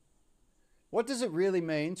What does it really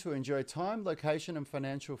mean to enjoy time, location, and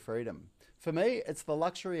financial freedom? For me, it's the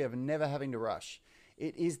luxury of never having to rush.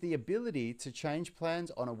 It is the ability to change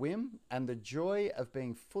plans on a whim and the joy of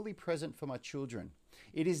being fully present for my children.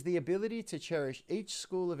 It is the ability to cherish each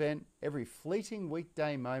school event, every fleeting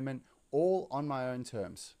weekday moment, all on my own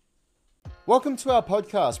terms. Welcome to our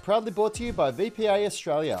podcast, proudly brought to you by VPA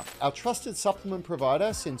Australia, our trusted supplement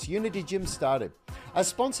provider since Unity Gym started. As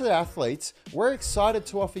sponsored athletes, we're excited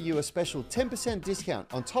to offer you a special 10%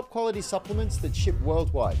 discount on top quality supplements that ship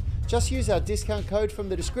worldwide. Just use our discount code from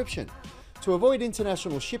the description. To avoid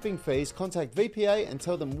international shipping fees, contact VPA and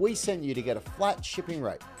tell them we sent you to get a flat shipping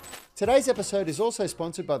rate. Today's episode is also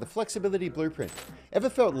sponsored by the Flexibility Blueprint. Ever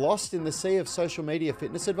felt lost in the sea of social media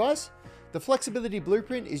fitness advice? The Flexibility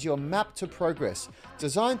Blueprint is your map to progress,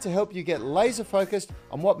 designed to help you get laser focused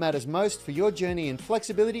on what matters most for your journey in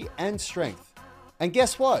flexibility and strength. And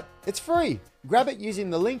guess what? It's free. Grab it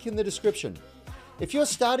using the link in the description. If you're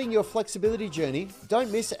starting your flexibility journey,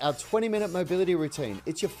 don't miss our 20-minute mobility routine.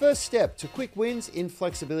 It's your first step to quick wins in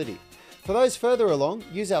flexibility. For those further along,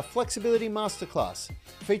 use our Flexibility Masterclass,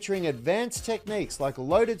 featuring advanced techniques like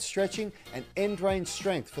loaded stretching and end range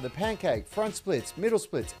strength for the pancake, front splits, middle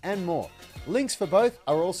splits, and more. Links for both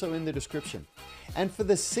are also in the description. And for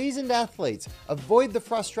the seasoned athletes, avoid the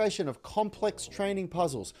frustration of complex training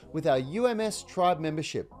puzzles with our UMS Tribe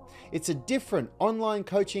membership. It's a different online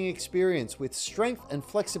coaching experience with strength and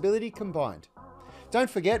flexibility combined. Don't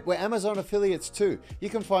forget, we're Amazon affiliates too. You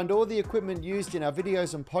can find all the equipment used in our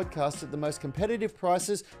videos and podcasts at the most competitive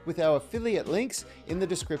prices with our affiliate links in the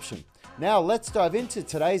description. Now let's dive into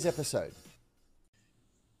today's episode.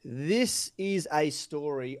 This is a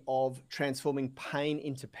story of transforming pain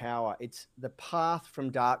into power. It's the path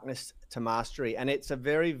from darkness to mastery. And it's a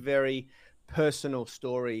very, very personal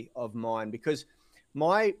story of mine because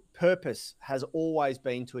my purpose has always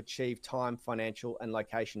been to achieve time, financial, and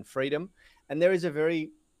location freedom. And there is a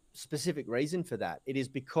very specific reason for that. It is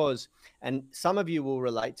because, and some of you will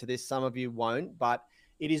relate to this, some of you won't, but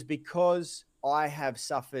it is because I have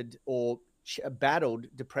suffered or battled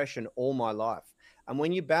depression all my life. And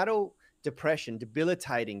when you battle depression,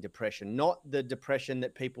 debilitating depression, not the depression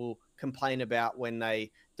that people complain about when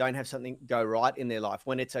they don't have something go right in their life,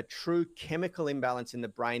 when it's a true chemical imbalance in the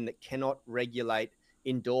brain that cannot regulate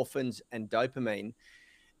endorphins and dopamine,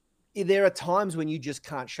 there are times when you just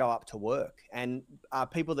can't show up to work. And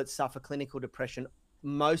people that suffer clinical depression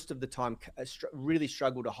most of the time really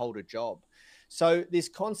struggle to hold a job. So this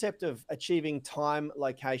concept of achieving time,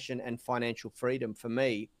 location, and financial freedom for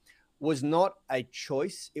me was not a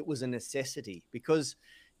choice. It was a necessity because,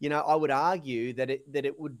 you know, I would argue that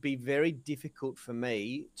it would be very difficult for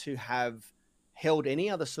me to have held any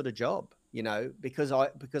other sort of job, you know, because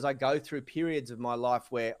I go through periods of my life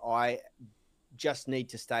where I just need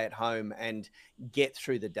to stay at home and get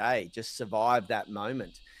through the day, just survive that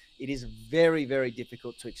moment. It is very, very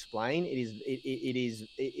difficult to explain.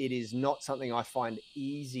 It is not something I find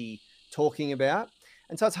easy talking about.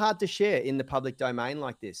 And so it's hard to share in the public domain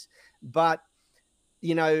like this. But,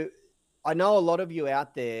 you know, I know a lot of you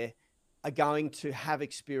out there are going to have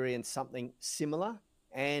experienced something similar,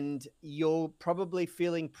 and you're probably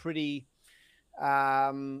feeling pretty,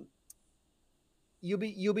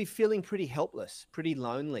 you'll be feeling pretty helpless, pretty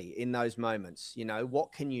lonely in those moments. You know,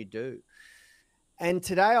 what can you do? And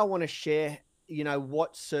today I want to share, you know,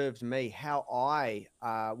 what served me, how I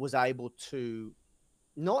was able to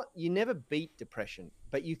you never beat depression,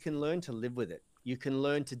 but you can learn to live with it. You can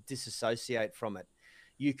learn to disassociate from it.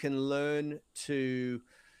 You can learn to,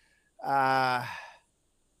 I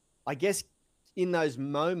guess, in those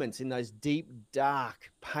moments, in those deep,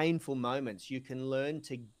 dark, painful moments, you can learn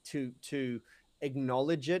to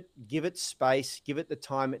acknowledge it, give it space, give it the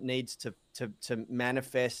time it needs to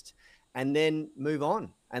manifest, and then move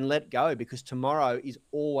on and let go, because tomorrow is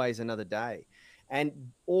always another day.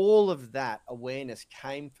 And all of that awareness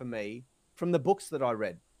came for me from the books that I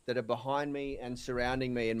read that are behind me and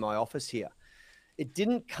surrounding me in my office here. It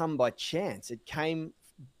didn't come by chance. It came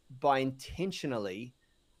by intentionally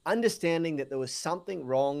understanding that there was something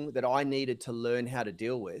wrong that I needed to learn how to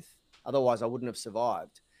deal with. Otherwise, I wouldn't have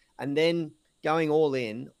survived. And then going all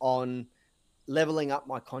in on leveling up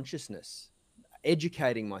my consciousness,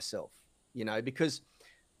 educating myself, you know, because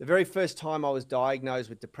the very first time I was diagnosed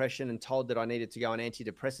with depression and told that I needed to go on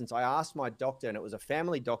antidepressants, I asked my doctor, and it was a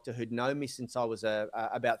family doctor who'd known me since I was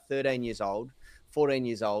about 13 years old, 14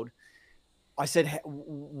 years old. I said,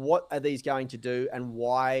 what are these going to do and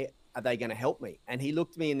why are they going to help me? And he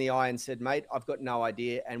looked me in the eye and said, mate, I've got no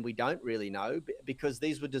idea. And we don't really know, because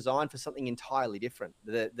these were designed for something entirely different.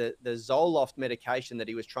 The Zoloft medication that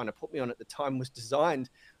he was trying to put me on at the time was designed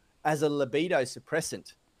as a libido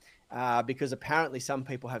suppressant, because apparently some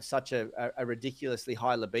people have such a ridiculously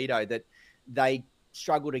high libido that they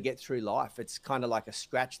struggle to get through life. It's kind of like a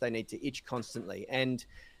scratch they need to itch constantly. And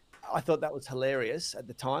I thought that was hilarious at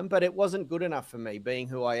the time, but it wasn't good enough for me. Being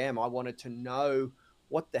who I am, I wanted to know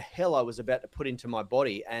what the hell I was about to put into my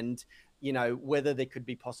body, and whether there could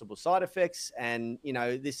be possible side effects, and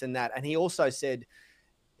this and that. And he also said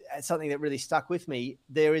something that really stuck with me: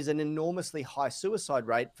 there is an enormously high suicide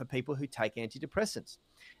rate for people who take antidepressants.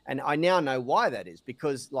 And I now know why that is,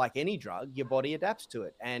 because like any drug, your body adapts to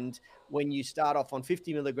it. And when you start off on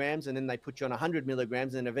 50 milligrams and then they put you on 100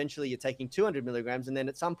 milligrams, and eventually you're taking 200 milligrams, and then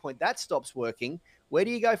at some point that stops working, where do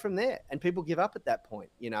you go from there? And people give up at that point,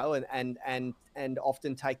 and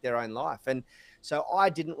often take their own life. And so I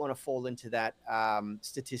didn't want to fall into that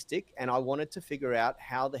statistic, and I wanted to figure out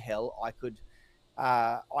how the hell I could,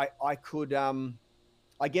 I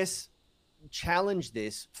guess, challenge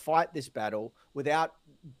this, fight this battle without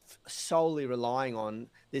solely relying on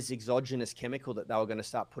this exogenous chemical that they were going to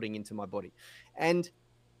start putting into my body. And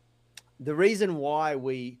the reason why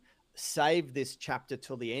we saved this chapter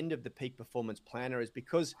till the end of the Peak Performance Planner is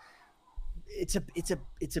because it's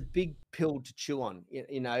a big pill to chew on.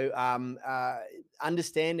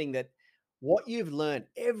 Understanding that what you've learned,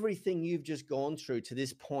 everything you've just gone through to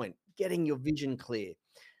this point, getting your vision clear,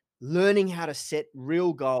 learning how to set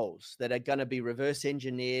real goals that are going to be reverse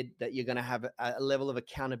engineered, that you're going to have a level of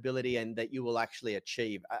accountability and that you will actually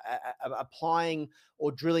achieve, applying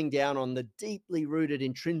or drilling down on the deeply rooted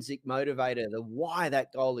intrinsic motivator, the why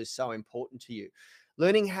that goal is so important to you,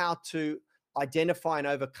 learning how to identify and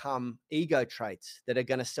overcome ego traits that are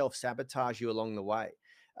going to self-sabotage you along the way.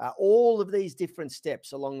 All of these different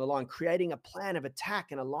steps along the line, creating a plan of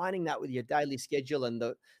attack and aligning that with your daily schedule and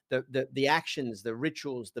the actions, the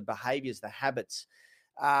rituals, the behaviors, the habits.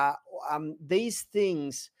 These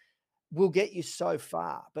things will get you so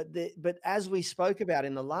far. But as we spoke about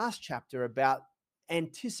in the last chapter about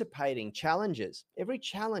anticipating challenges, every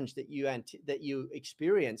challenge that you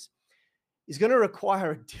experience is going to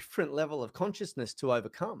require a different level of consciousness to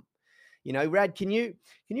overcome. Rad, can you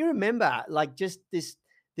remember like just this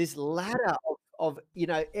ladder of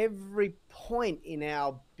every point in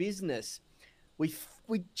our business, we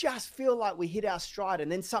just feel like we hit our stride,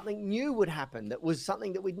 and then something new would happen that was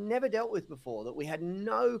something that we'd never dealt with before, that we had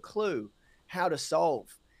no clue how to solve,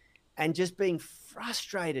 and just being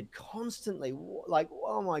frustrated constantly, like,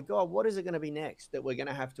 oh my God, what is it going to be next that we're going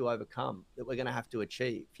to have to overcome, that we're going to have to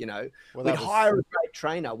achieve? We'd hire a great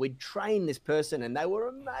trainer, we'd train this person, and they were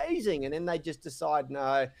amazing, and then they just decide,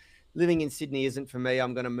 no, living in Sydney isn't for me,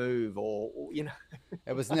 I'm going to move, or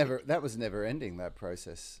That was never ending, that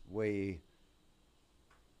process.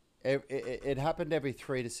 It happened every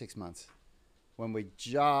 3 to 6 months when we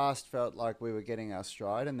just felt like we were getting our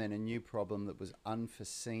stride, and then a new problem that was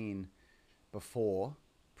unforeseen before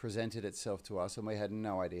presented itself to us, and we had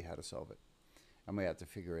no idea how to solve it, and we had to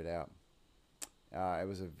figure it out. It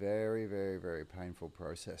was a very, very, very painful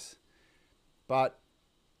process, but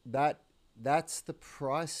that's the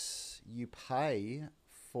price you pay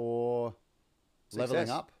for leveling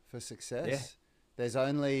up, for success. Yeah. There's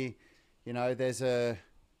only, there's a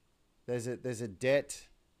debt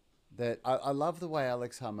that I love the way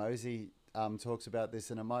Alex Hormozi talks about this,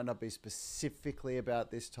 and it might not be specifically about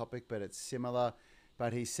this topic, but it's similar.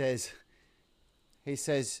 But he says,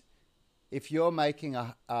 if you're making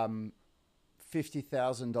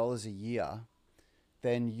 $50,000 a year,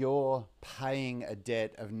 then you're paying a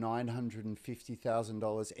debt of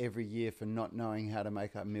 $950,000 every year for not knowing how to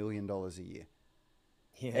make $1 million a year.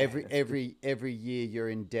 Yeah, every year you're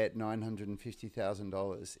in debt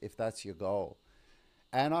 $950,000 if that's your goal.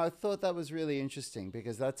 And I thought that was really interesting,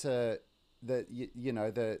 because that's the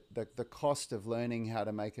cost of learning how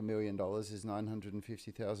to make $1 million is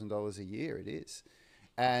 $950,000 a year. It is.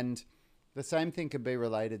 And the same thing can be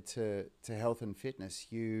related to health and fitness.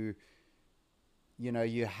 You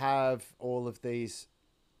have all of these,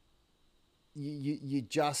 you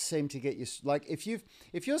just seem to get like, if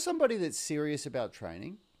you're somebody that's serious about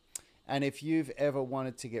training, and if you've ever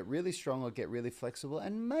wanted to get really strong or get really flexible,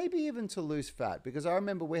 and maybe even to lose fat, because I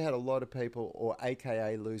remember we had a lot of people, or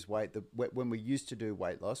AKA lose weight, when we used to do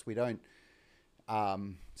weight loss. We don't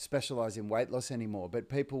specialize in weight loss anymore, but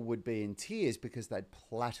people would be in tears because they'd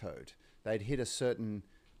plateaued. They'd hit a certain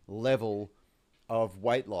level of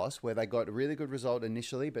weight loss where they got a really good result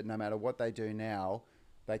initially, but no matter what they do now,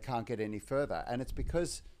 they can't get any further. And it's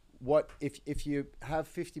because if you have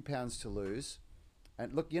 50 pounds to lose,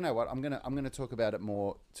 And look, you know what? I'm gonna talk about it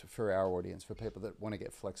more for our audience, for people that want to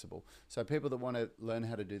get flexible. So people that want to learn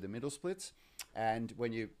how to do the middle splits, and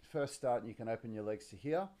when you first start, you can open your legs to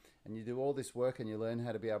here, and you do all this work, and you learn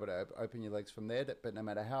how to be able to open your legs from there. But no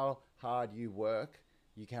matter how hard you work,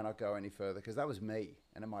 you cannot go any further, because that was me,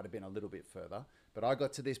 and it might have been a little bit further. But I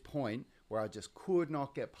got to this point where I just could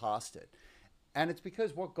not get past it. And it's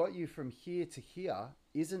because what got you from here to here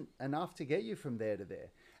isn't enough to get you from there to there.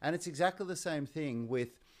 And it's exactly the same thing with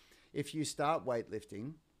if you start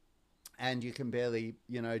weightlifting and you can barely,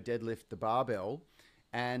 deadlift the barbell,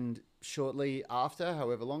 and shortly after,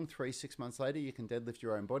 however long, 3-6 months later, you can deadlift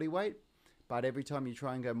your own body weight. But every time you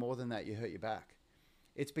try and go more than that, you hurt your back.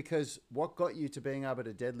 It's because what got you to being able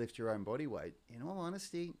to deadlift your own body weight, in all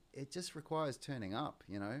honesty, it just requires turning up,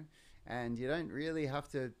 and you don't really have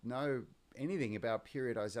to know anything about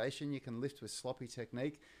periodization. You can lift with sloppy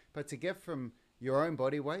technique, but to get from your own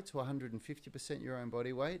body weight to 150% your own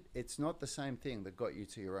body weight, it's not the same thing that got you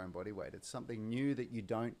to your own body weight. It's something new that you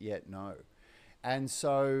don't yet know. And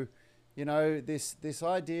so, this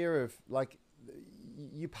idea of like,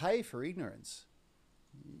 you pay for ignorance.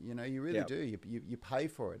 You really do. You pay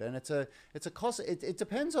for it, and it's a cost. It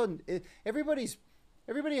depends on it. Everybody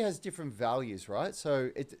has different values, right? So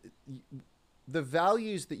the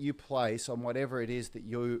values that you place on whatever it is that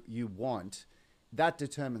you want, that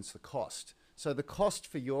determines the cost. So the cost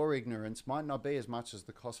for your ignorance might not be as much as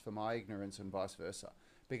the cost for my ignorance, and vice versa,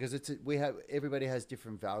 because everybody has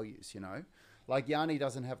different values. Like Yanni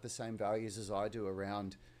doesn't have the same values as I do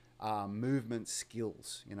around movement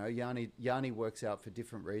skills. Yanni works out for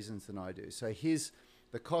different reasons than I do. So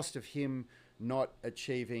the cost of him not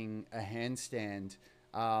achieving a handstand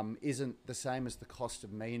isn't the same as the cost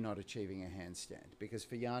of me not achieving a handstand, because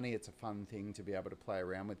for Yanni it's a fun thing to be able to play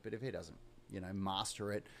around with, but if he doesn't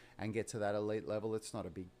master it and get to that elite level, it's not a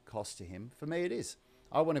big cost to him. For me it is.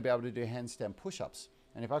 I want to be able to do handstand push-ups,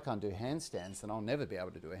 and if I can't do handstands, then I'll never be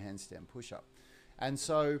able to do a handstand push-up. And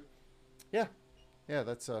so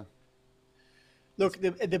that's a look.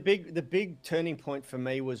 The big turning point for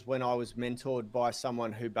me was when I was mentored by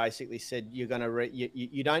someone who basically said, "You're going to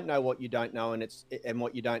you don't know what you don't know, and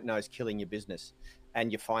what you don't know is killing your business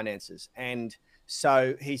and your finances." And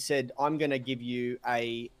so he said, "I'm going to give you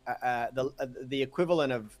the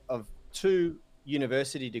equivalent of 2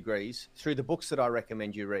 university degrees through the books that I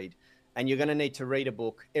recommend you read, and you're going to need to read a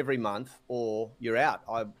book every month, or you're out.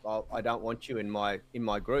 I don't want you in my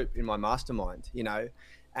group, in my mastermind,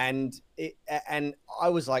 And I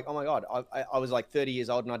was like, oh my God, I was like 30 years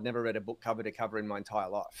old and I'd never read a book cover to cover in my entire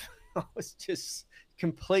life. I was just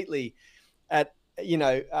completely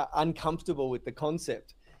uncomfortable with the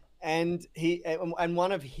concept. And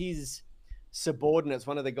one of his subordinates,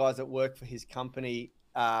 one of the guys that worked for his company,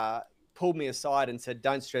 pulled me aside and said,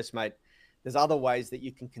 "Don't stress, mate. There's other ways that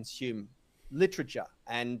you can consume literature."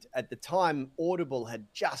 And at the time, Audible had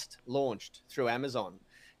just launched through Amazon.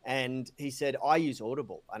 And he said, "I use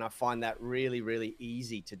Audible, and I find that really, really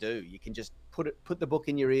easy to do. You can just put the book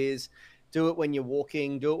in your ears, do it when you're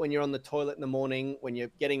walking, do it when you're on the toilet in the morning, when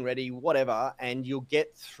you're getting ready, whatever, and you'll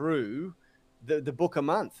get through the book a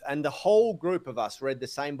month." And the whole group of us read the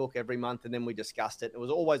same book every month, and then we discussed it. It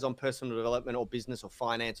was always on personal development or business or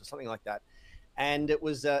finance or something like that. And it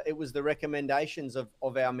was the recommendations of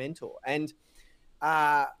our mentor. And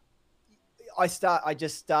I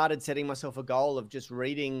just started setting myself a goal of just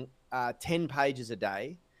reading 10 pages a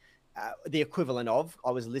day, the equivalent of,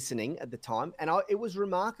 I was listening at the time. And it was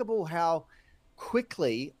remarkable how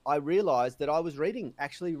quickly I realized that I was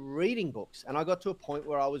actually reading books. And I got to a point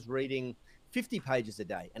where I was reading 50 pages a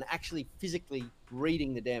day and actually physically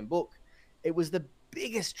reading the damn book. It was the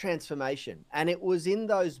biggest transformation. And it was in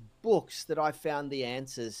those books that I found the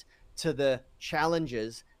answers to the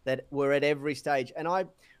challenges that were at every stage. And I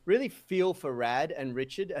really feel for Rad and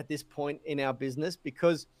Richard at this point in our business,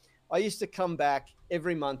 because I used to come back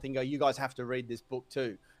every month and go, "You guys have to read this book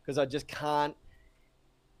too," because I just can't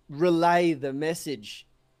relay the message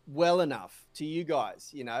well enough to you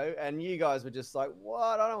guys, and you guys were just like,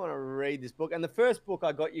 "What? I don't want to read this book." And the first book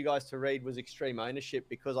I got you guys to read was Extreme Ownership,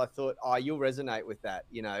 because I thought, oh, you'll resonate with that,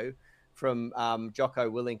 from Jocko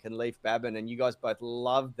Willink and Leif Babin, and you guys both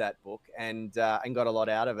loved that book and got a lot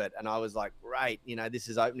out of it. And I was like, great, this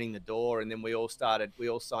is opening the door. And then we all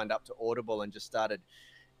signed up to Audible and just started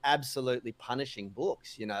absolutely punishing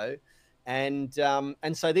books, And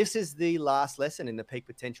so this is the last lesson in the Peak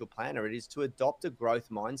Potential Planner. It is to adopt a growth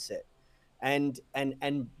mindset and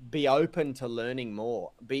be open to learning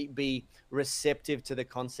more, be receptive to the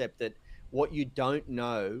concept that what you don't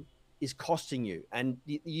know is costing you, and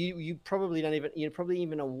you probably don't even, you're probably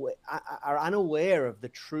even are unaware of the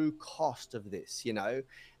true cost of this, you know.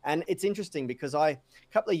 And it's interesting because a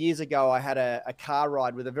couple of years ago, I had a car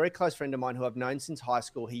ride with a very close friend of mine who I've known since high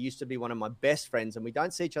school. He used to be one of my best friends, and we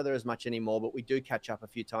don't see each other as much anymore, but we do catch up a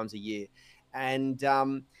few times a year. And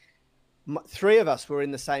three of us were in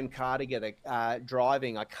the same car together,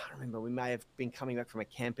 driving. I can't remember. We may have been coming back from a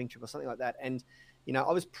camping trip or something like that. And you know,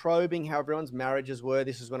 I was probing how everyone's marriages were.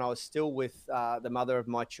 This was when I was still with the mother of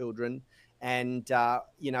my children, and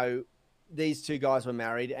you know, these two guys were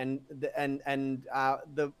married, and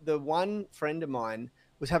the one friend of mine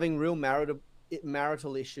was having real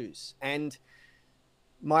marital issues, and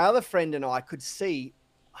my other friend and I could see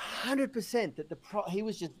 100% that he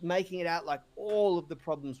was just making it out like all of the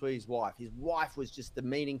problems were his wife. His wife was just the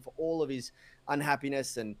meaning for all of his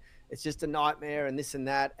unhappiness, and it's just a nightmare and this and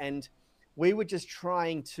that. And we were just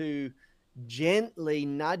trying to gently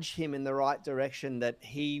nudge him in the right direction, that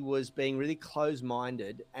he was being really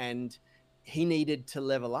closed-minded and he needed to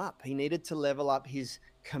level up. He needed to level up his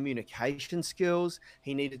communication skills.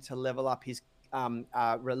 He needed to level up his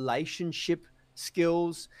relationship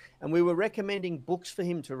skills. And we were recommending books for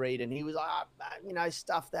him to read. And he was like, you know,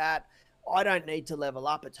 stuff that I don't need to level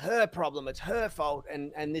up. It's her problem. It's her fault.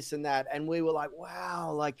 And this and that. And we were like,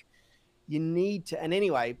 wow, like you need to. And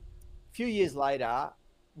anyway, a few years later,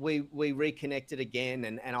 we reconnected again,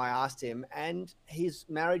 and I asked him, and his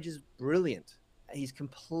marriage is brilliant. He's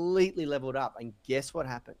completely leveled up. And guess what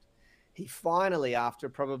happened? He finally, after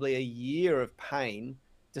probably a year of pain,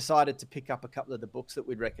 decided to pick up a couple of the books that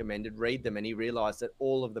we'd recommended, read them, and he realized that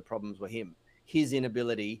all of the problems were him. His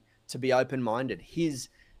inability to be open-minded, his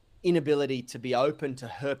inability to be open to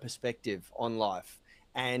her perspective on life.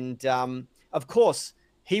 And of course,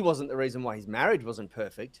 he wasn't the reason why his marriage wasn't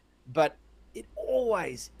perfect, but it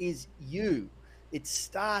always is you. It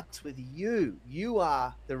starts with you. You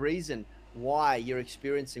are the reason why you're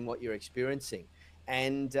experiencing what you're experiencing.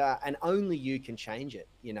 And only you can change it.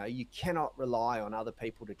 You know, you cannot rely on other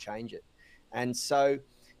people to change it. And so,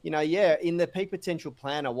 you know, yeah, in the Peak Potential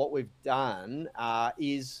Planner, what we've done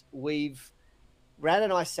is Brad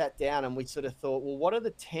and I sat down and we sort of thought, well, what are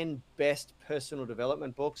the 10 best personal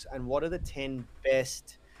development books, and what are the 10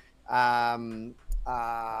 best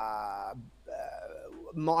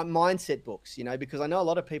mindset books, you know, because I know a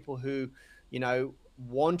lot of people who, you know,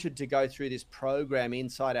 wanted to go through this program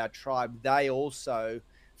inside our tribe. They also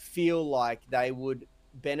feel like they would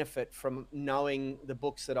benefit from knowing the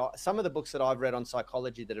books some of the books that I've read on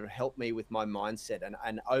psychology that have helped me with my mindset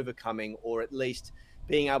and overcoming, or at least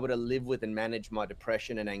being able to live with and manage my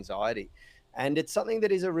depression and anxiety. And it's something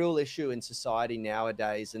that is a real issue in society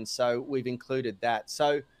nowadays. And so we've included that.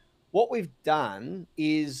 So what we've done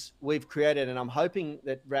is we've created, and I'm hoping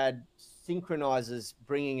that Brad synchronizes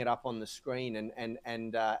bringing it up on the screen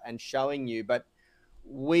and showing you, but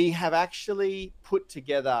we have actually put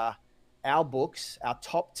together our books, our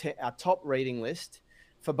top reading list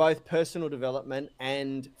for both personal development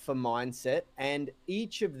and for mindset. And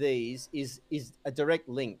each of these is a direct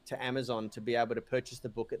link to Amazon to be able to purchase the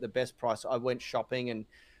book at the best price. I went shopping and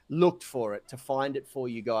looked for it to find it for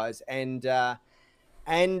you guys.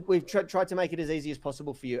 And we've tried to make it as easy as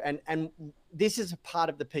possible for you. And this is a part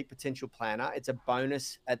of the Peak Potential Planner. It's a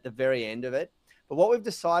bonus at the very end of it. But what we've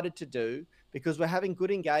decided to do, because we're having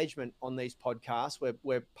good engagement on these podcasts,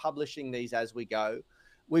 we're publishing these as we go,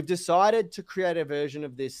 we've decided to create a version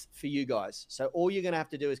of this for you guys. So all you're going to have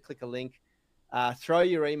to do is click a link, throw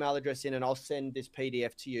your email address in, and I'll send this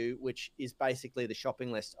PDF to you, which is basically the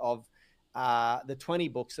shopping list of the 20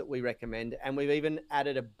 books that we recommend. And we've even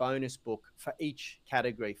added a bonus book for each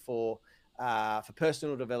category for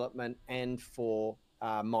personal development and for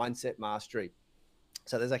mindset mastery.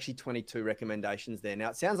 So there's actually 22 recommendations there. Now,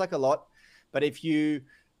 it sounds like a lot, but if you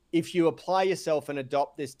apply yourself and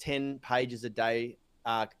adopt this 10 pages a day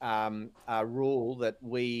rule that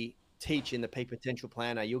we teach in the Peak Potential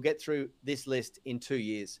Planner, you'll get through this list in 2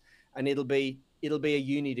 years, and it'll be a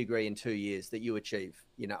uni degree in 2 years that you achieve.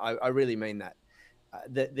 You know, I really mean that.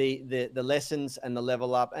 The lessons and the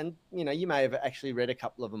level up, and you know, you may have actually read a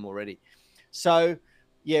couple of them already. So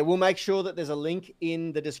yeah, we'll make sure that there's a link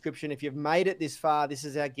in the description. If you've made it this far, this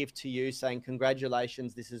is our gift to you, saying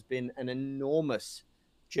congratulations. This has been an enormous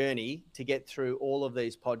journey to get through all of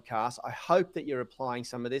these podcasts. I hope that you're applying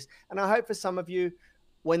some of this, and I hope for some of you,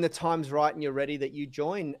 when the time's right and you're ready, that you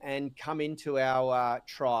join and come into our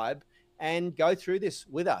tribe and go through this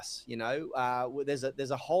with us. You know,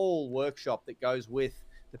 there's a whole workshop that goes with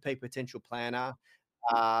the Peak Potential Planner,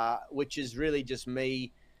 which is really just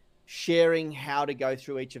me sharing how to go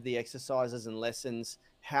through each of the exercises and lessons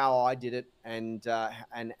how I did it, and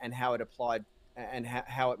how it applied, and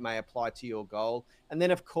how it may apply to your goal. And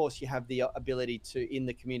then, of course, you have the ability to, in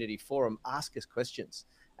the community forum, ask us questions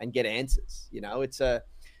and get answers. You know, it's a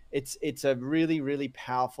really, really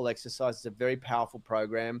powerful exercise. It's a very powerful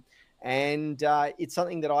program. And it's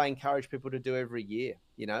something that I encourage people to do every year,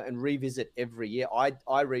 you know, and revisit every year.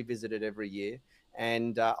 I revisit it every year,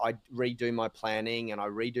 and I redo my planning, and I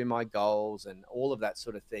redo my goals and all of that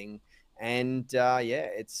sort of thing. And yeah,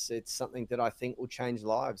 it's something that I think will change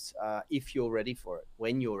lives if you're ready for it,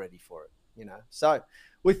 when you're ready for it, you know. So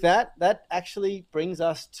with that, that actually brings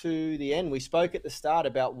us to the end. We spoke at the start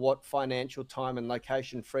about what financial time and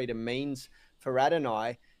location freedom means for Rad and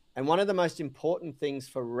I. And one of the most important things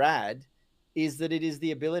for Rad is that it is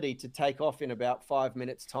the ability to take off in about 5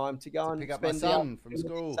 minutes time to go and pick up my spend son from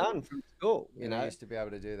school. You know, I used to be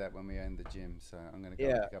able to do that when we owned the gym. So I'm going to go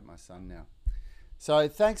Yeah. pick up my son now. So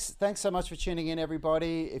thanks so much for tuning in,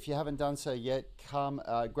 everybody. If you haven't done so yet, come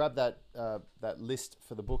grab that list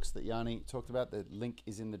for the books that Yanni talked about. The link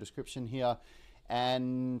is in the description here,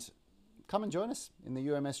 and come and join us in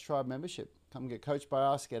the UMS Tribe membership. Come get coached by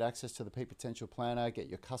us, get access to the Peak Potential Planner, get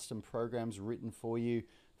your custom programs written for you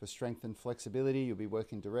for strength and flexibility. You'll be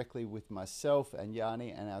working directly with myself and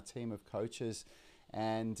Yanni and our team of coaches,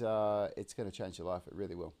 and it's going to change your life. It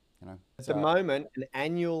really will. You know, at the moment, an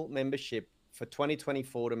annual membership for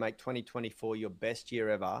 2024 to make 2024 your best year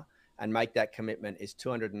ever and make that commitment is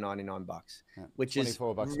 $299, which is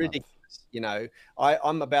ridiculous. You know,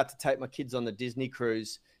 I'm about to take my kids on the Disney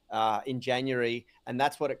cruise in January, and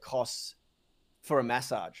that's what it costs for a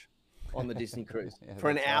massage on the Disney cruise for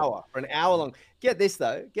an hour long. Get this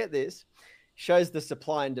though, shows the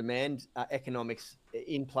supply and demand economics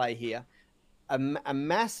in play here. A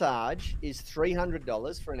massage is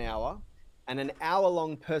 $300 for an hour, and an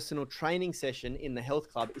hour-long personal training session in the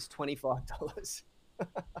health club is $25.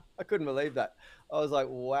 I couldn't believe that. I was like,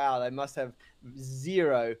 wow, they must have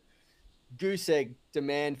zero goose egg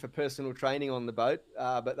demand for personal training on the boat,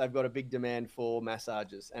 but they've got a big demand for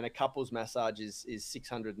massages. And a couple's massage is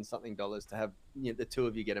 $600 and something to have, you know, the two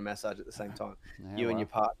of you get a massage at the same time, and your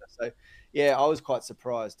partner. So yeah, I was quite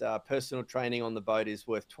surprised. Personal training on the boat is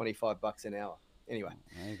worth $25 an hour. Anyway,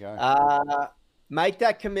 there you go. Make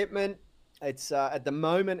that commitment. It's at the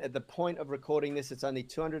moment, at the point of recording this, it's only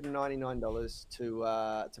 $299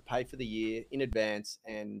 to pay for the year in advance,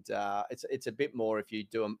 and it's a bit more if you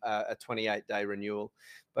do a 28-day renewal.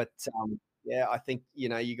 But yeah, I think, you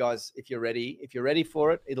know, you guys, if you're ready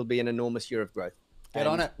for it, it'll be an enormous year of growth. Get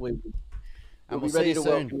on it. We'll be ready to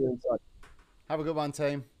welcome you inside. Have a good one,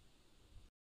 team.